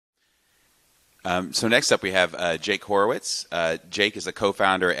So next up we have Jake Horowitz. Jake is a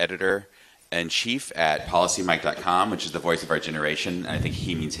co-founder, editor-in-chief at PolicyMike.com, which is the voice of our generation. I think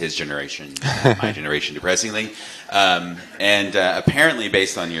he means his generation, my generation, depressingly. And apparently,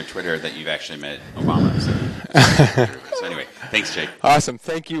 based on your Twitter, that you've actually met Obama. So anyway, thanks, Jake. Awesome.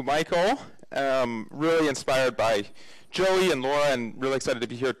 Thank you, Michael. Really inspired by Joey and Laura, and really excited to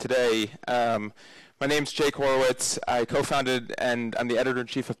be here today. My name's Jake Horowitz. I co-founded and I'm the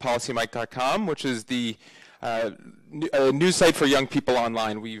editor-in-chief of PolicyMike.com, which is the news site for young people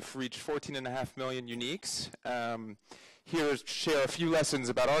online. We've reached 14.5 million uniques. Here to share a few lessons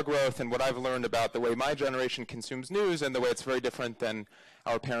about our growth and what I've learned about the way my generation consumes news and the way it's very different than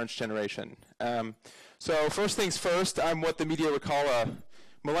our parents' generation. So first things first, I'm what the media would call a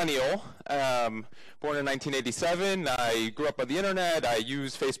millennial. Born in 1987. I grew up on the internet. I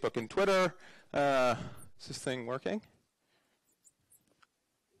use Facebook and Twitter. Is this thing working?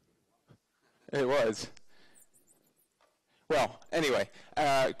 It was. Well, anyway,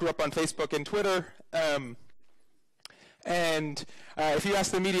 grew up on Facebook and Twitter. And if you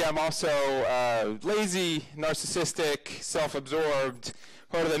ask the media, I'm also lazy, narcissistic, self-absorbed,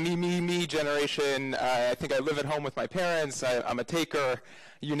 part of the me generation. I think I live at home with my parents. I'm a taker,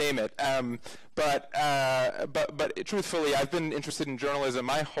 you name it. But truthfully, I've been interested in journalism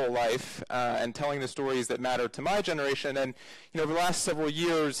my whole life and telling the stories that matter to my generation. And over the last several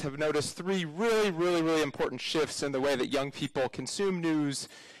years, have noticed three really important shifts in the way that young people consume news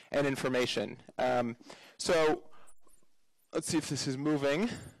and information. So let's see if this is moving.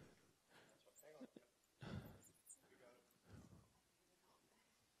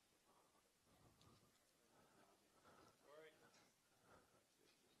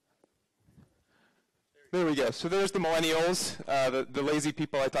 There we go. So there's the millennials, the lazy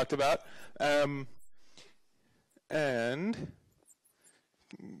people I talked about. And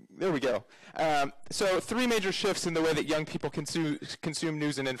there we go. So three major shifts in the way that young people consume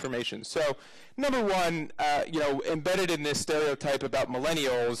news and information. So number one, embedded in this stereotype about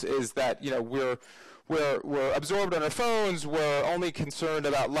millennials is that, we're absorbed on our phones. We're only concerned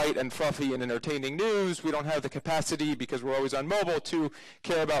about light and fluffy and entertaining news. We don't have the capacity, because we're always on mobile, to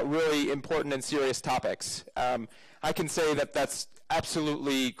care about really important and serious topics. I can say that that's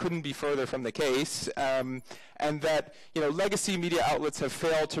absolutely couldn't be further from the case, and that legacy media outlets have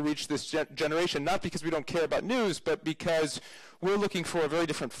failed to reach this generation, not because we don't care about news, but because we're looking for a very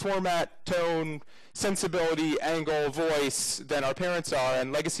different format, tone, sensibility, angle, voice than our parents are,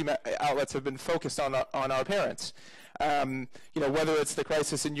 and legacy outlets have been focused on our parents. Whether it's the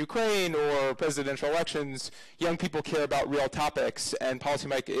crisis in Ukraine or presidential elections, young people care about real topics, and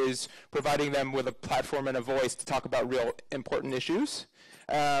PolicyMike is providing them with a platform and a voice to talk about real important issues.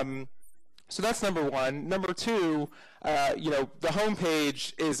 So that's number one. Number two, the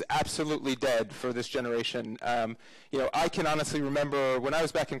homepage is absolutely dead for this generation. I can honestly remember when I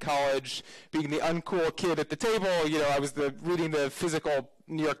was back in college being the uncool kid at the table. I was reading the physical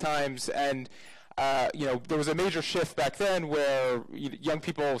New York Times, and there was a major shift back then where young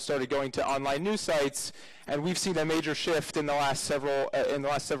people started going to online news sites, and we've seen a major shift in the last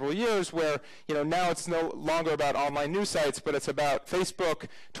several years where now it's no longer about online news sites, but it's about Facebook,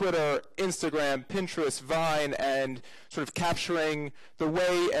 Twitter, Instagram, Pinterest, Vine, and sort of capturing the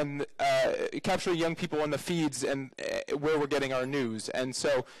way and capturing young people in the feeds and where we're getting our news. And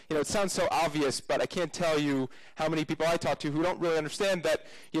so it sounds so obvious, but I can't tell you how many people I talk to who don't really understand that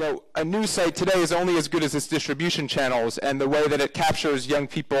a news site today is only as good as its distribution channels and the way that it captures young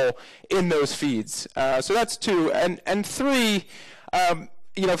people in those feeds. So that's two. And three,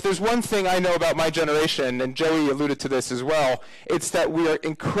 if there's one thing I know about my generation, and Joey alluded to this as well, it's that we are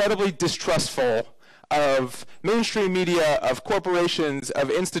incredibly distrustful of mainstream media, of corporations, of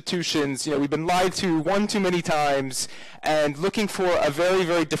institutions. We've been lied to one too many times, and looking for a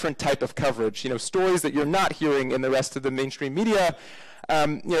very different type of coverage. Stories that you're not hearing in the rest of the mainstream media.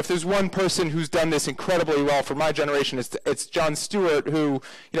 If there's one person who's done this incredibly well for my generation, it's Jon Stewart, who,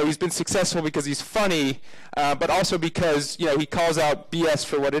 he's been successful because he's funny, but also because, he calls out BS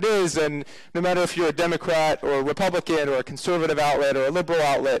for what it is. And no matter if you're a Democrat or a Republican or a conservative outlet or a liberal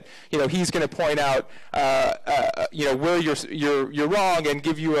outlet, he's going to point out, where you're wrong and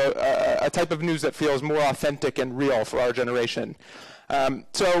give you a type of news that feels more authentic and real for our generation.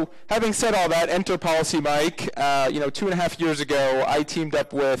 So having said all that, enter Policy Mike. 2.5 years ago, I teamed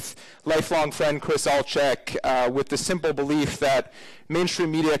up with lifelong friend Chris Alchek with the simple belief that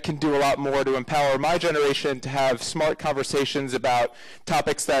mainstream media can do a lot more to empower my generation to have smart conversations about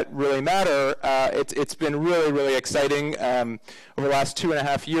topics that really matter. It's been really, really exciting. Over the last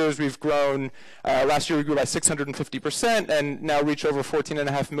 2.5 years, we've grown. Last year, we grew by 650%, and now reach over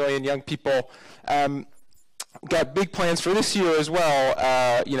 14.5 million young people. Got big plans for this year as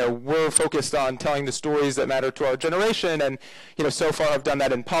well. We're focused on telling the stories that matter to our generation, and so far I've done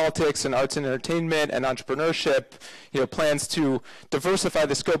that in politics and arts and entertainment and entrepreneurship. Plans to diversify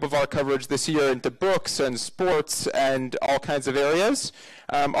the scope of our coverage this year into books and sports and all kinds of areas.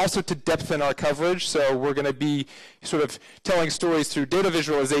 Also to depthen our coverage, so we're going to be sort of telling stories through data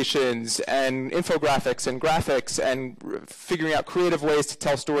visualizations and infographics and graphics and figuring out creative ways to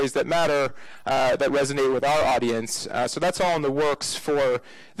tell stories that matter, that resonate with our audience. So that's all in the works for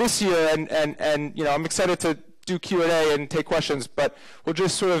this year, and I'm excited to do Q&A and take questions, but we'll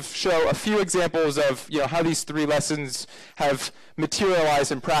just sort of show a few examples of how these 3 lessons have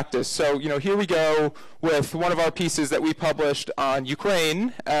materialized in practice. So here we go with one of our pieces that we published on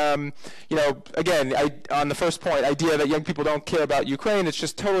Ukraine. Again, on the first point, idea that young people don't care about Ukraine, it's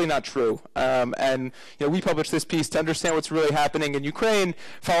just totally not true. And we published this piece to understand what's really happening in Ukraine,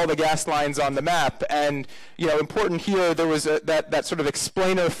 follow the gas lines on the map. And important here, there was that sort of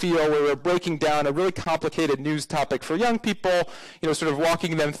explainer feel where we're breaking down a really complicated news topic for young people, sort of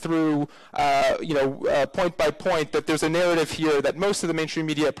walking them through, point by point, that there's a narrative here that most of the mainstream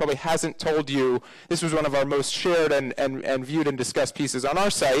media probably hasn't told you. This was one of our most shared and viewed and discussed pieces on our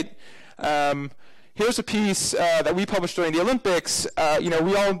site. Here's a piece that we published during the Olympics.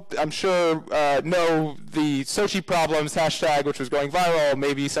 We all, I'm sure, know the Sochi problems hashtag, which was going viral.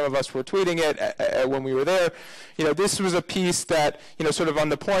 Maybe some of us were tweeting it when we were there. This was a piece that, sort of on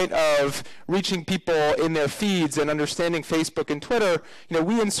the point of reaching people in their feeds and understanding Facebook and Twitter,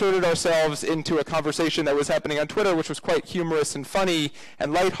 we inserted ourselves into a conversation that was happening on Twitter, which was quite humorous and funny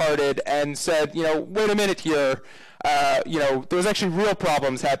and lighthearted, and said, wait a minute here. There was actually real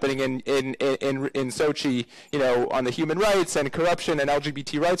problems happening in Sochi, on the human rights and corruption and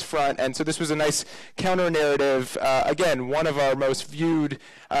LGBT rights front. And so this was a nice counter narrative. Again, one of our most viewed,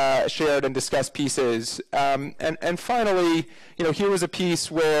 shared and discussed pieces. And finally, here was a piece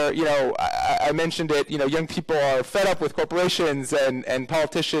where, I mentioned it, young people are fed up with corporations and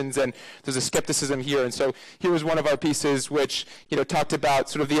politicians, and there's a skepticism here. And so here was one of our pieces which, talked about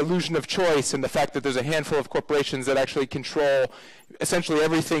sort of the illusion of choice and the fact that there's a handful of corporations that actually control essentially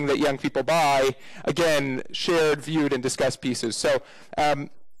everything that young people buy. Again, shared, viewed, and discussed pieces. So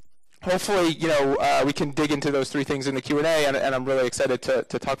hopefully, we can dig into those 3 things in the Q&A, and I'm really excited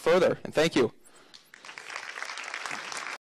to talk further. And thank you.